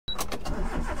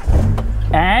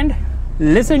and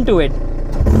listen to it.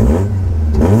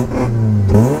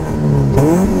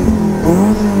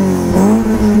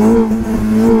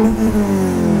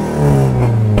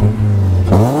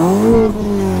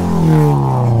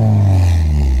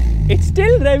 It's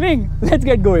still revving. Let's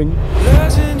get going.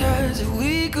 Legend has it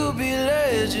we could be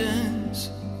legends,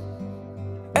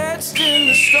 etched in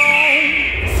the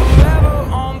stone, forever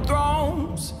on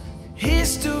thrones.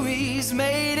 History's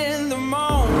made in the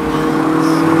moment.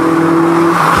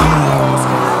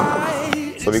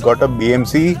 So we got a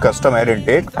BMC custom air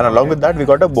intake, and along with that we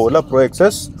got a Bowler Pro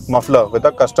XS muffler with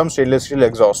a custom stainless steel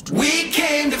exhaust. We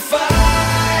came to fight.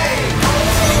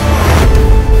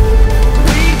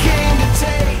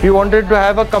 We wanted to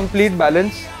have a complete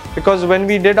balance because when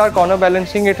we did our corner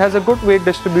balancing, it has a good weight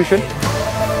distribution.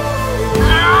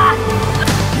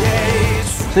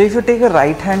 So if you take a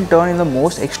right hand turn in the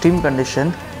most extreme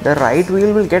condition, the right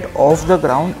wheel will get off the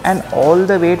ground and all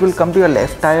the weight will come to your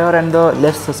left tire and the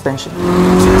left suspension.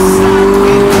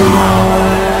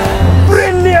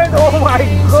 Brilliant! Oh my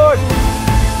god!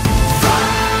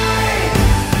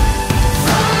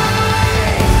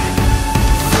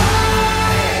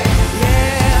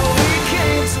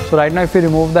 So right now if we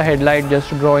remove the headlight just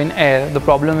to draw in air, the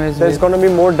problem is There's going to be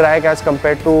more drag as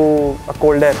compared to a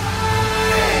cold air.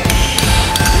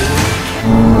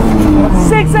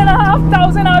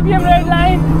 6,500 RPM red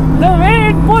line. The way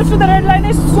it pulls to the red line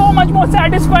is so much more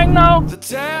satisfying now. To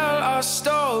tell our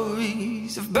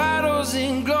stories of battles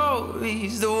and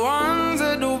glories, the ones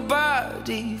that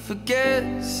nobody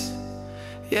forgets.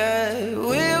 Yeah,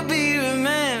 we'll be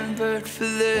remembered for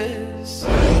this.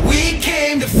 We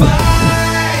came to fight.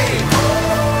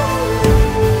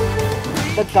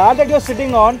 The car that you're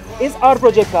sitting on is our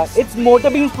project car. It's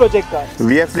MotorBeam's project car.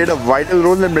 We have played a vital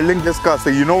role in building this car, so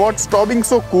you know what? Stop being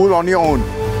so cool on your own.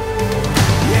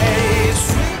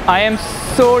 I am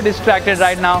so distracted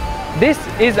right now. This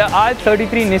is a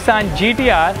R33 Nissan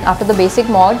GTR. After the basic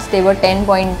mods, they were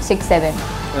 10.67.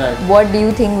 Right. What do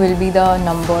you think will be the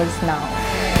numbers now?